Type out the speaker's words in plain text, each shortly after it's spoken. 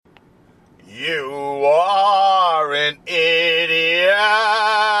You are an idiot.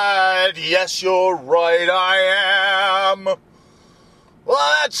 Yes, you're right, I am. Well,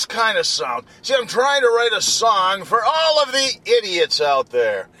 that's kind of sound. See, I'm trying to write a song for all of the idiots out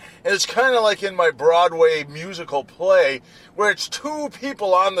there. And it's kind of like in my Broadway musical play where it's two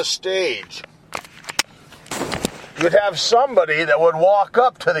people on the stage. You'd have somebody that would walk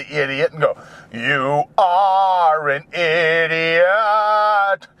up to the idiot and go, "You are an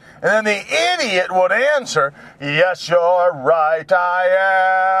idiot." And then the idiot would answer, "Yes, you're right, I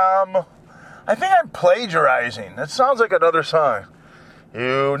am." I think I'm plagiarizing. That sounds like another song.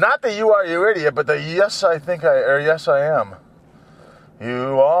 Not the "you are you idiot," but the yes I am.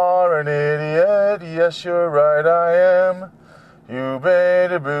 You are an idiot, yes, you're right, I am. You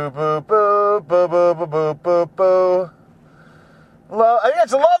baby boo boo boo boo boo boo boo boo boo. I think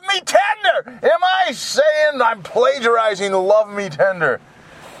it's Love Me Tender. Am I saying I'm plagiarizing Love Me Tender?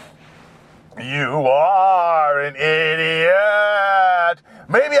 You are an idiot.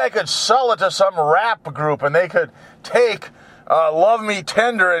 Maybe I could sell it to some rap group and they could take Love Me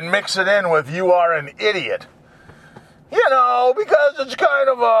Tender and mix it in with You Are an Idiot. You know, because it's kind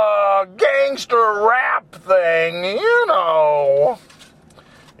of a gangster rap thing, you know.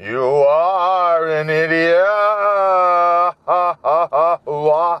 You are an idiot.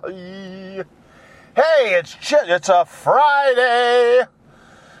 Hey, it's a Friday.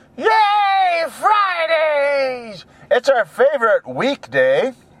 Yay, Fridays! It's our favorite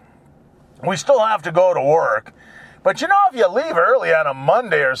weekday. We still have to go to work. But you know, if you leave early on a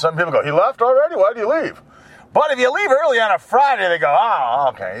Monday or some people go, "He left already? Why do you leave?" But if you leave early on a Friday, they go, "Oh,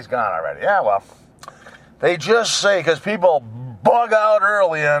 okay, he's gone already." Yeah, well, they just say, because people bug out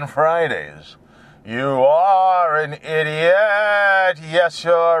early on Fridays. You are an idiot. Yes,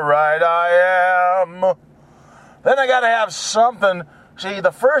 you're right, I am. Then I got to have something. See,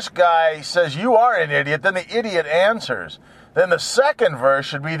 the first guy says, "You are an idiot." Then the idiot answers. Then the second verse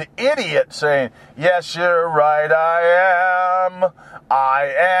should be the idiot saying, "Yes, you're right, I am.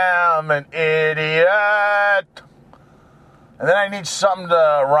 I am an idiot." And then I need something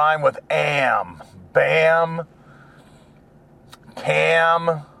to rhyme with am. Bam.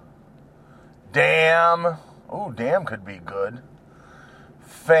 Cam. Damn. Ooh, damn could be good.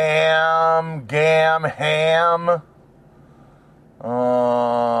 Fam. Gam. Ham.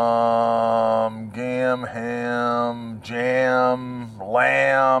 Gam, ham, jam,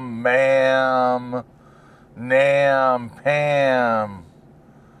 lamb, ma'am, nam, Pam.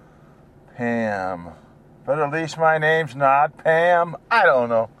 Pam. But at least my name's not Pam. I don't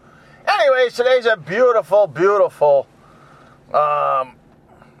know. Anyways, today's a beautiful, beautiful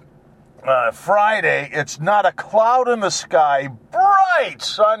Friday. It's not a cloud in the sky. Bright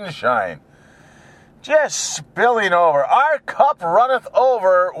sunshine. Just spilling over. Our cup runneth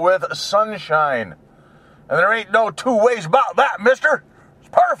over with sunshine. And there ain't no two ways about that, mister. It's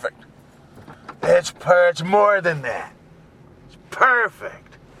perfect. It's more than that. It's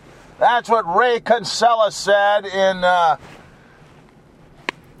perfect. That's what Ray Kinsella said in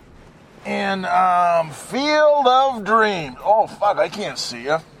Field of Dreams. Oh, fuck, I can't see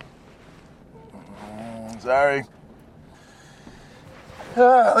you. Sorry.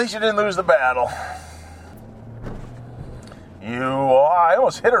 At least you didn't lose the battle. I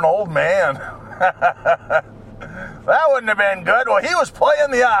almost hit an old man. That wouldn't have been good. Well, he was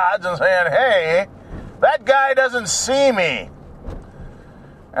playing the odds and saying, "Hey, that guy doesn't see me."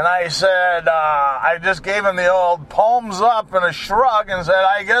 And I said, I just gave him the old palms up and a shrug and said,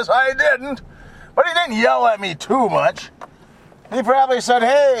 "I guess I didn't." But he didn't yell at me too much. He probably said,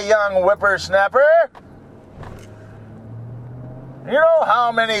 "Hey, young whippersnapper. You know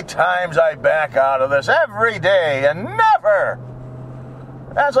how many times I back out of this every day and never?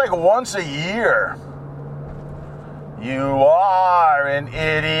 That's like once a year. You are an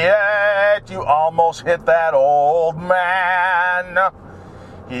idiot. You almost hit that old man.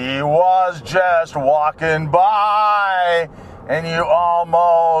 He was just walking by, and you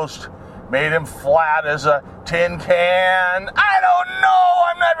almost made him flat as a tin can. I don't know.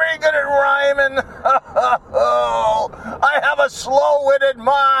 I'm not very good at rhyming. I have a slow-witted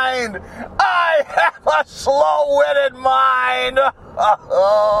mind. I have a slow-witted mind.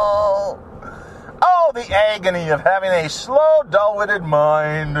 Oh, the agony of having a slow, dull-witted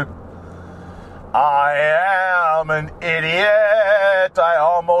mind. I am an idiot. I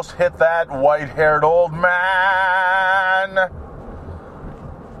almost hit that white-haired old man.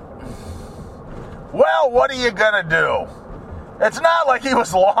 Well, what are you gonna do? It's not like he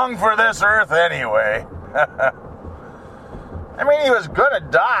was long for this earth anyway. I mean, he was gonna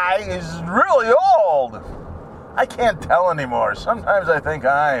die. He's really old. I can't tell anymore. Sometimes I think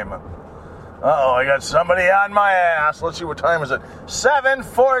I'm. Uh-oh, I got somebody on my ass. Let's see, what time is it?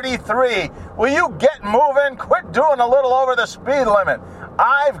 7:43. Will you get moving? Quit doing a little over the speed limit.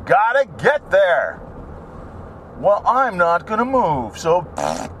 I've got to get there. Well, I'm not going to move, so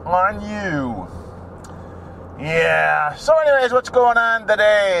on you. Yeah, so anyways, what's going on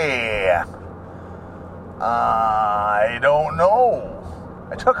today? I don't know.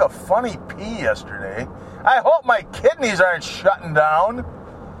 I took a funny pee yesterday. I hope my kidneys aren't shutting down.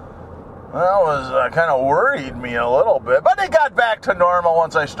 That was kind of worried me a little bit. But they got back to normal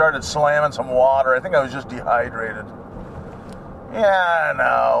once I started slamming some water. I think I was just dehydrated. Yeah,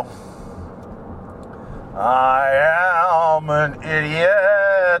 no. I am an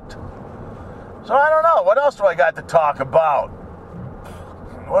idiot. So I don't know. What else do I got to talk about?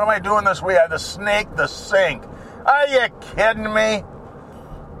 What am I doing this week? I have to snake the sink. Are you kidding me?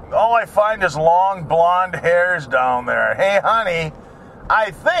 All I find is long blonde hairs down there. Hey, honey,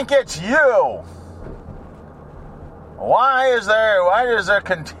 I think it's you. Why is there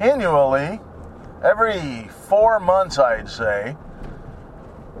continually, every 4 months I'd say,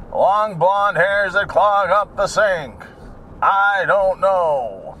 long blonde hairs that clog up the sink? I don't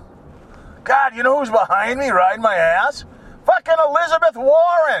know. God, you know who's behind me riding my ass? Fucking Elizabeth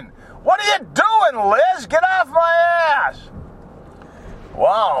Warren. What are you doing, Liz? Get off my ass.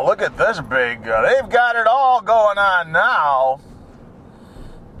 Wow, look at this big... they've got it all going on now.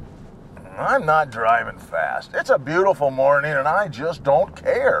 I'm not driving fast. It's a beautiful morning, and I just don't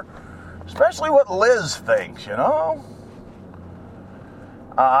care. Especially what Liz thinks, you know?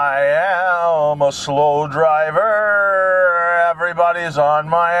 I am a slow driver. Everybody's on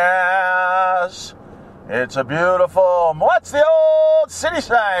my ass. It's a beautiful... What's the old city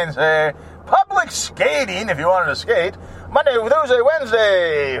sign say? Public skating, if you wanted to skate. Monday, Tuesday,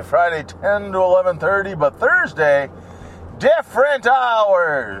 Wednesday, Friday 10 to 11:30, but Thursday, different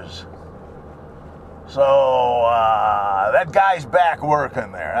hours. So, that guy's back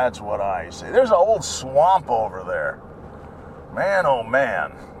working there. That's what I say. There's an old swamp over there. Man, oh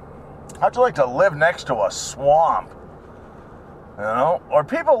man. How'd you like to live next to a swamp? You know? Or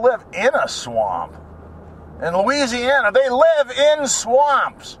people live in a swamp. In Louisiana, they live in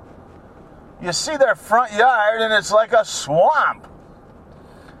swamps. You see their front yard, and it's like a swamp.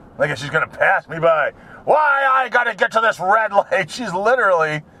 Like she's going to pass me by. Why, I got to get to this red light. She's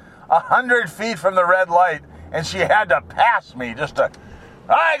literally 100 feet from the red light, and she had to pass me just to...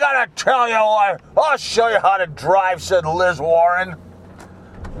 I got to tell you, I'll show you how to drive, said Liz Warren.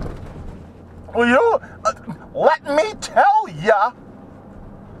 Will you let me tell ya?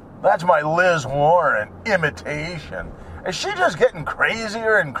 That's my Liz Warren imitation. Is she just getting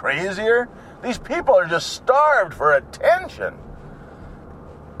crazier and crazier? These people are just starved for attention.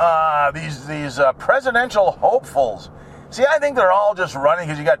 These presidential hopefuls. See, I think they're all just running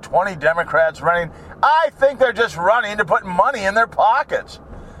because you got 20 Democrats running. I think they're just running to put money in their pockets.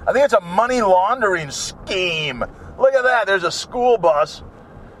 I think it's a money laundering scheme. Look at that. There's a school bus,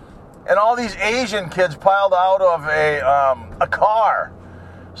 and all these Asian kids piled out of a car.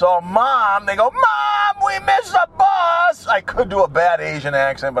 So, they go, Mom, we missed the bus. I could do a bad Asian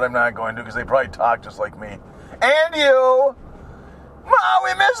accent, but I'm not going to because they probably talk just like me. And you. Mom,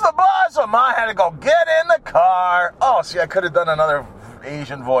 we missed the bus. So, Ma had to go, get in the car. Oh, see, I could have done another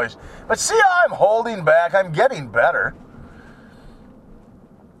Asian voice. But see how I'm holding back? I'm getting better.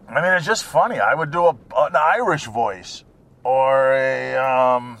 I mean, it's just funny. I would do an Irish voice. Or I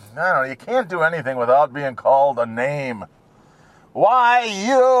don't know. You can't do anything without being called a name. Why,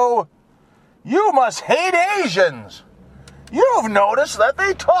 you must hate Asians. You've noticed that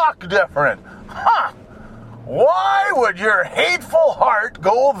they talk different. Huh. Why would your hateful heart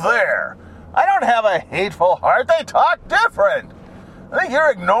go there? I don't have a hateful heart. They talk different. I think you're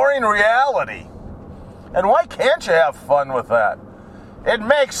ignoring reality. And why can't you have fun with that? It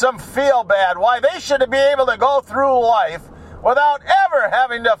makes them feel bad. Why, they should be able to go through life without ever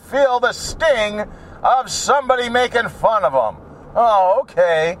having to feel the sting of somebody making fun of them. Oh,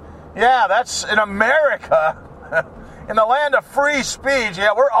 okay. Yeah, that's in America. In the land of free speech,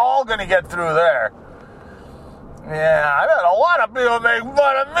 yeah, we're all going to get through there. Yeah, I've had a lot of people make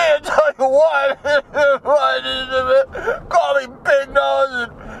fun of me, I tell you what. Call me big nose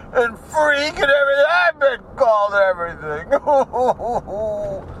and freak and everything. I've been called everything.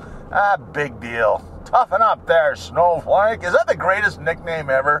 Big deal. Toughen up there, Snowflake. Is that the greatest nickname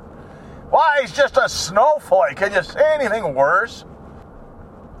ever? Why, he's just a snowflake. Can you say anything worse?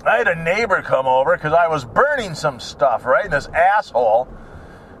 I had a neighbor come over because I was burning some stuff, right? And this asshole,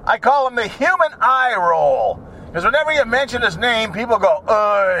 I call him the human eye roll. Because whenever you mention his name, people go,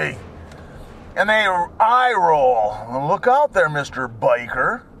 "Oi," and they eye roll. Well, look out there, Mr.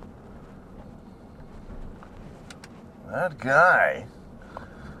 Biker. That guy.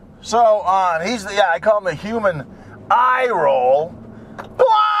 So I call him the human eye roll. Blind,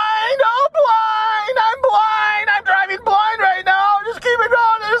 oh blind, I'm driving blind right now. Just keep it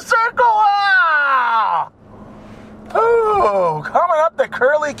going in a circle. Ah! Ooh, coming up the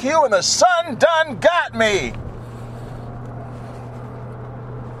curly Q and the sun done got me.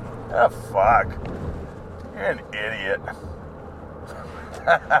 Oh, fuck. You're an idiot.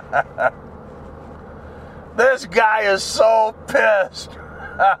 This guy is so pissed.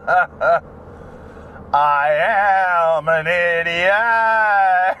 I am an idiot.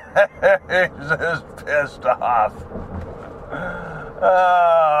 He's just pissed off.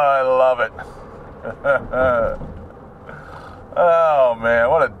 Oh, I love it. Oh, man,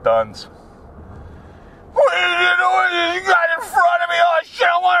 what a dunce. What are you doing? You got in front of me. Oh, shit,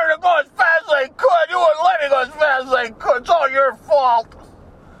 I wanted to go as fast as I could. You wouldn't let me go as fast as I could. It's all your fault.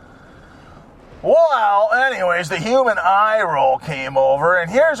 Well, anyways, the human eye roll came over,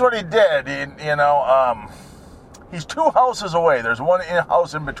 and here's what he did. He's 2 houses away. There's one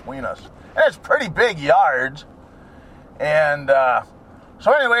house in between us. And it's pretty big yards. And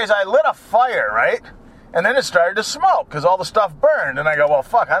so anyways, I lit a fire, right? And then it started to smoke because all the stuff burned. And I go, well,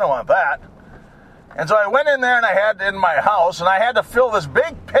 fuck, I don't want that. And so I went in there and I had in my house, and I had to fill this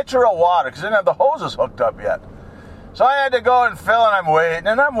big pitcher of water because I didn't have the hoses hooked up yet. So I had to go and fill, and I'm waiting,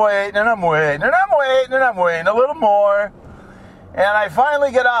 and I'm waiting, and I'm waiting, and I'm waiting, and I'm waiting a little more. And I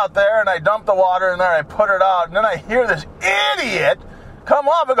finally get out there, and I dump the water in there, I put it out, and then I hear this idiot come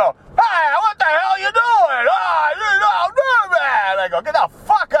up and go, hey, what the hell you doing? Oh, you don't do that. And I go, get the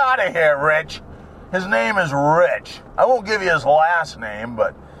fuck out of here, Rich. His name is Rich. I won't give you his last name,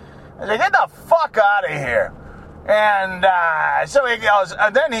 but I said, get the fuck out of here. And so he goes,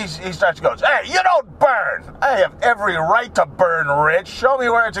 and then he starts to go, hey, you don't burn. I have every right to burn, Rich. Show me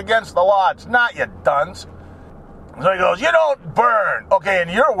where it's against the law. It's not, you dunce. So he goes, you don't burn. Okay, in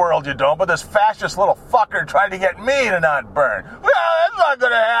your world you don't, but this fascist little fucker tried to get me to not burn. Well, that's not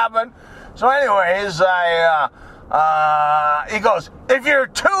going to happen. So anyways, he goes, if you're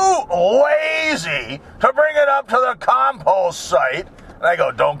too lazy to bring it up to the compost site, and I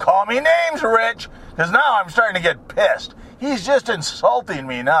go, don't call me names, Rich. Because now I'm starting to get pissed. He's just insulting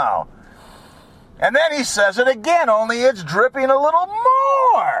me now. And then he says it again, only it's dripping a little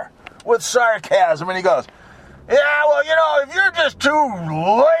more with sarcasm. And he goes, yeah, well, if you're just too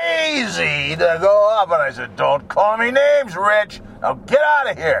lazy to go up. And I said, don't call me names, Rich. Now get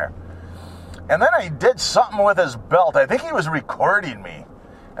out of here. And then he did something with his belt. I think he was recording me.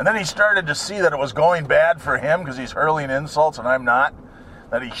 And then he started to see that it was going bad for him because he's hurling insults and I'm not.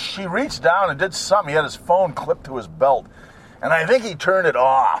 That she reached down and did something. He had his phone clipped to his belt. And I think he turned it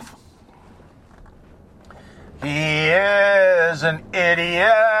off. He is an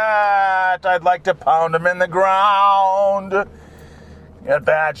idiot. I'd like to pound him in the ground.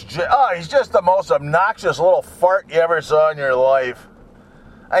 He's just the most obnoxious little fart you ever saw in your life.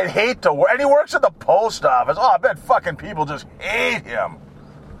 I'd hate to work. And he works at the post office. Oh, I bet fucking people just hate him.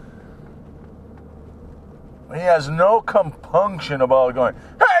 He has no compunction about going,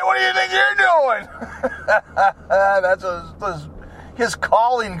 hey, what do you think you're doing? That's his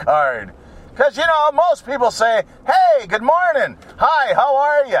calling card. Because, most people say, hey, good morning. Hi, how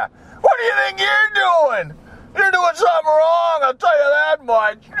are you? What do you think you're doing? You're doing something wrong, I'll tell you that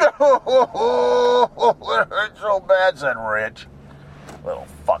much. It hurts so bad, said Rich. Little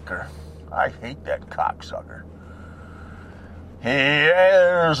fucker. I hate that cocksucker. He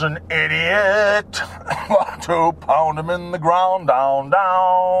is an idiot. To pound him in the ground, down.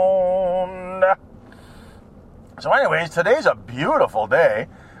 So anyways, today's a beautiful day.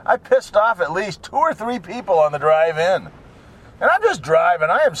 I pissed off at least 2 or 3 people on the drive in. And I'm just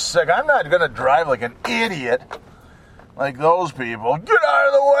driving. I am sick. I'm not going to drive like an idiot like those people. Get out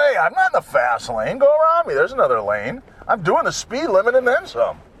of the way. I'm not in the fast lane. Go around me. There's another lane. I'm doing the speed limit and then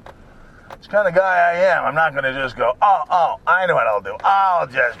some. It's the kind of guy I am. I'm not going to just go, I know what I'll do. I'll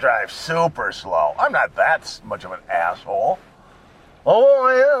just drive super slow. I'm not that much of an asshole. Although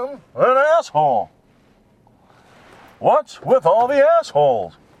I am an asshole. What's with all the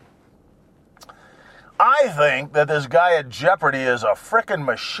assholes? I think that this guy at Jeopardy is a frickin'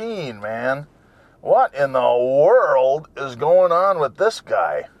 machine, man. What in the world is going on with this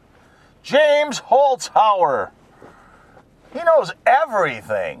guy? James Holzhauer. He knows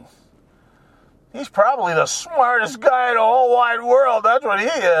everything. He's probably the smartest guy in the whole wide world. That's what he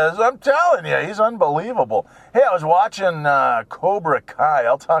is. I'm telling you, he's unbelievable. Hey, I was watching Cobra Kai.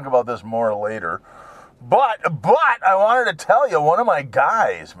 I'll talk about this more later. But I wanted to tell you, one of my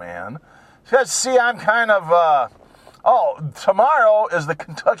guys, man. Because, see, I'm kind of, Oh, tomorrow is the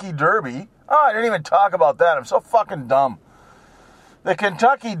Kentucky Derby. Oh, I didn't even talk about that. I'm so fucking dumb. The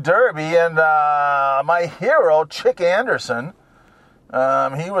Kentucky Derby, and my hero, Chick Anderson,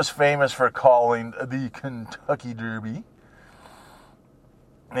 he was famous for calling the Kentucky Derby.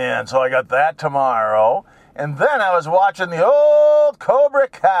 And so I got that tomorrow. And then I was watching the old Cobra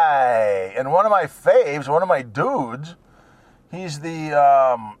Kai. And one of my faves, one of my dudes, he was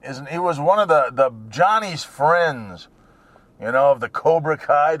one of the Johnny's friends, of the Cobra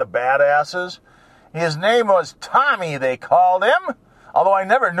Kai, the badasses. His name was Tommy, they called him, although I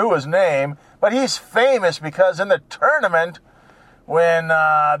never knew his name. But he's famous because in the tournament, when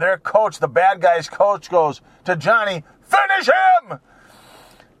their coach, the bad guy's coach, goes to Johnny, "Finish him!"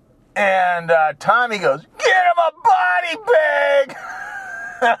 And Tommy goes, "Get him a body bag!"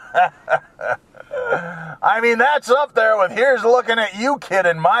 I mean, that's up there with "Here's looking at you, kid,"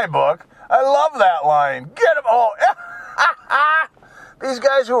 in my book. I love that line. Get him. Oh, these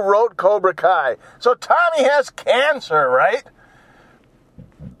guys who wrote Cobra Kai. So Tommy has cancer, right?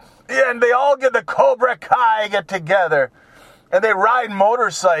 And they all the Cobra Kai get together. And they ride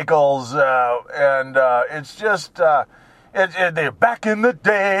motorcycles. And it's just... they're back in the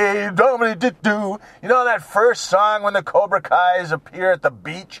day, do. You know that first song when the Cobra Kais appear at the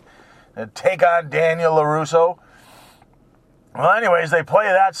beach and take on Daniel LaRusso? Well, anyways, they play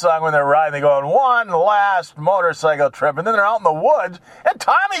that song when they're riding. They go on one last motorcycle trip, and then they're out in the woods, and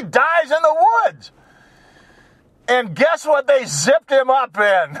Tommy dies in the woods. And guess what they zipped him up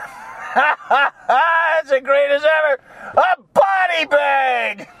in? It's the greatest ever. A body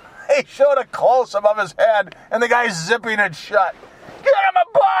bag. They showed a close-up of his head, and the guy's zipping it shut. Get him a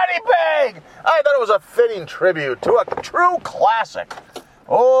body bag! I thought it was a fitting tribute to a true classic.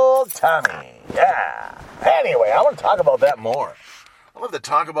 Old Tommy. Yeah. Anyway, I want to talk about that more. I'll have to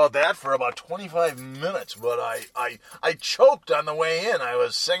talk about that for about 25 minutes, but I choked on the way in. I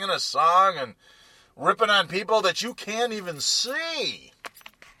was singing a song and ripping on people that you can't even see.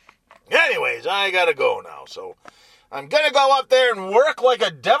 Anyways, I gotta go now, so... I'm going to go up there and work like a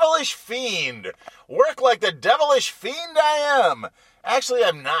devilish fiend. Work like the devilish fiend I am. Actually,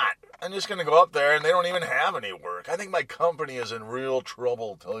 I'm not. I'm just going to go up there and they don't even have any work. I think my company is in real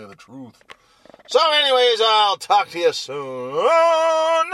trouble, to tell you the truth. So anyways, I'll talk to you soon.